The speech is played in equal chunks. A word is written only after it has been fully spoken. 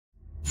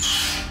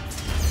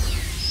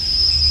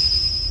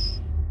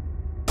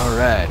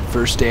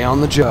First day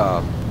on the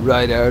job,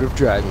 right out of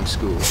driving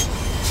school.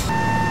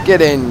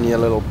 Get in, you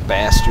little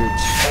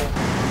bastards.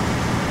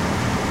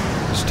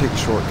 Just take a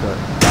shortcut.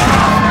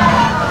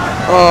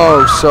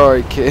 Oh,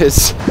 sorry,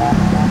 kids.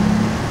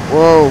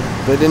 Whoa,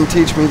 they didn't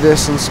teach me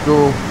this in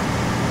school.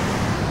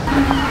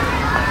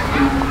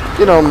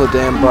 Get on the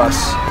damn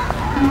bus.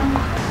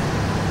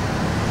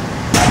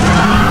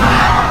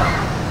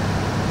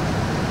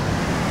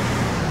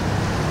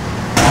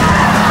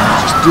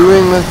 Just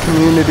doing the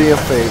community a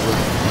favor.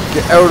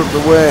 Get out of the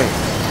way.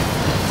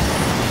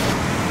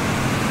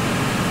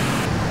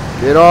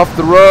 Get off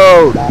the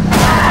road.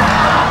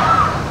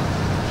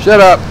 Shut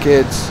up,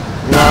 kids.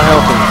 You're not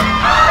helping.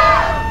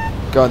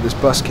 God, this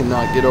bus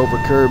cannot get over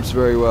curbs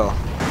very well.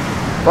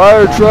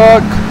 Fire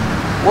truck!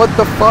 What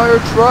the fire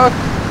truck?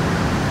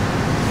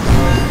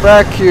 Get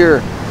back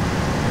here.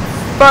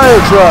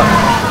 Fire truck!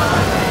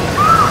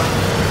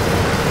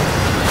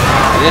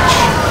 Bitch.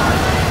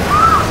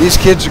 These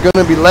kids are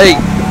gonna be late.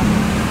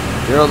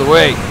 Get out of the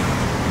way.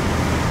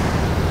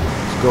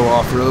 Let's go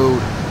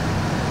off-road.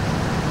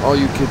 All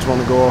you kids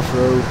want to go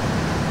off-road.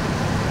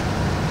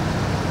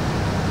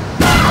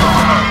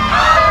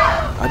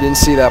 I didn't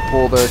see that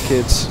pole there,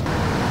 kids.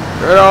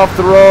 Get off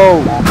the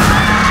road.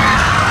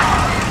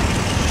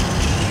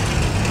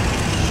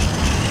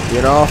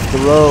 Get off the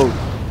road.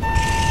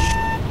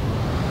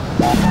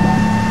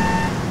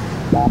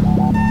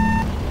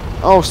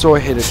 Oh, so I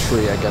hit a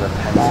tree. I got a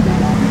penalty.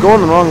 You're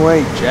going the wrong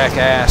way,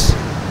 jackass.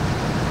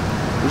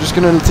 We're just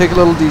gonna take a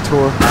little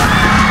detour. Get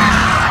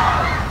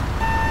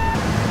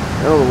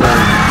out of the way.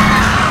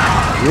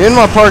 You're in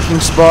my parking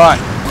spot.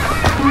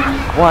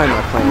 Why am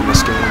I playing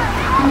this game?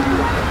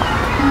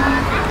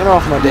 Get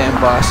off my damn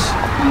bus.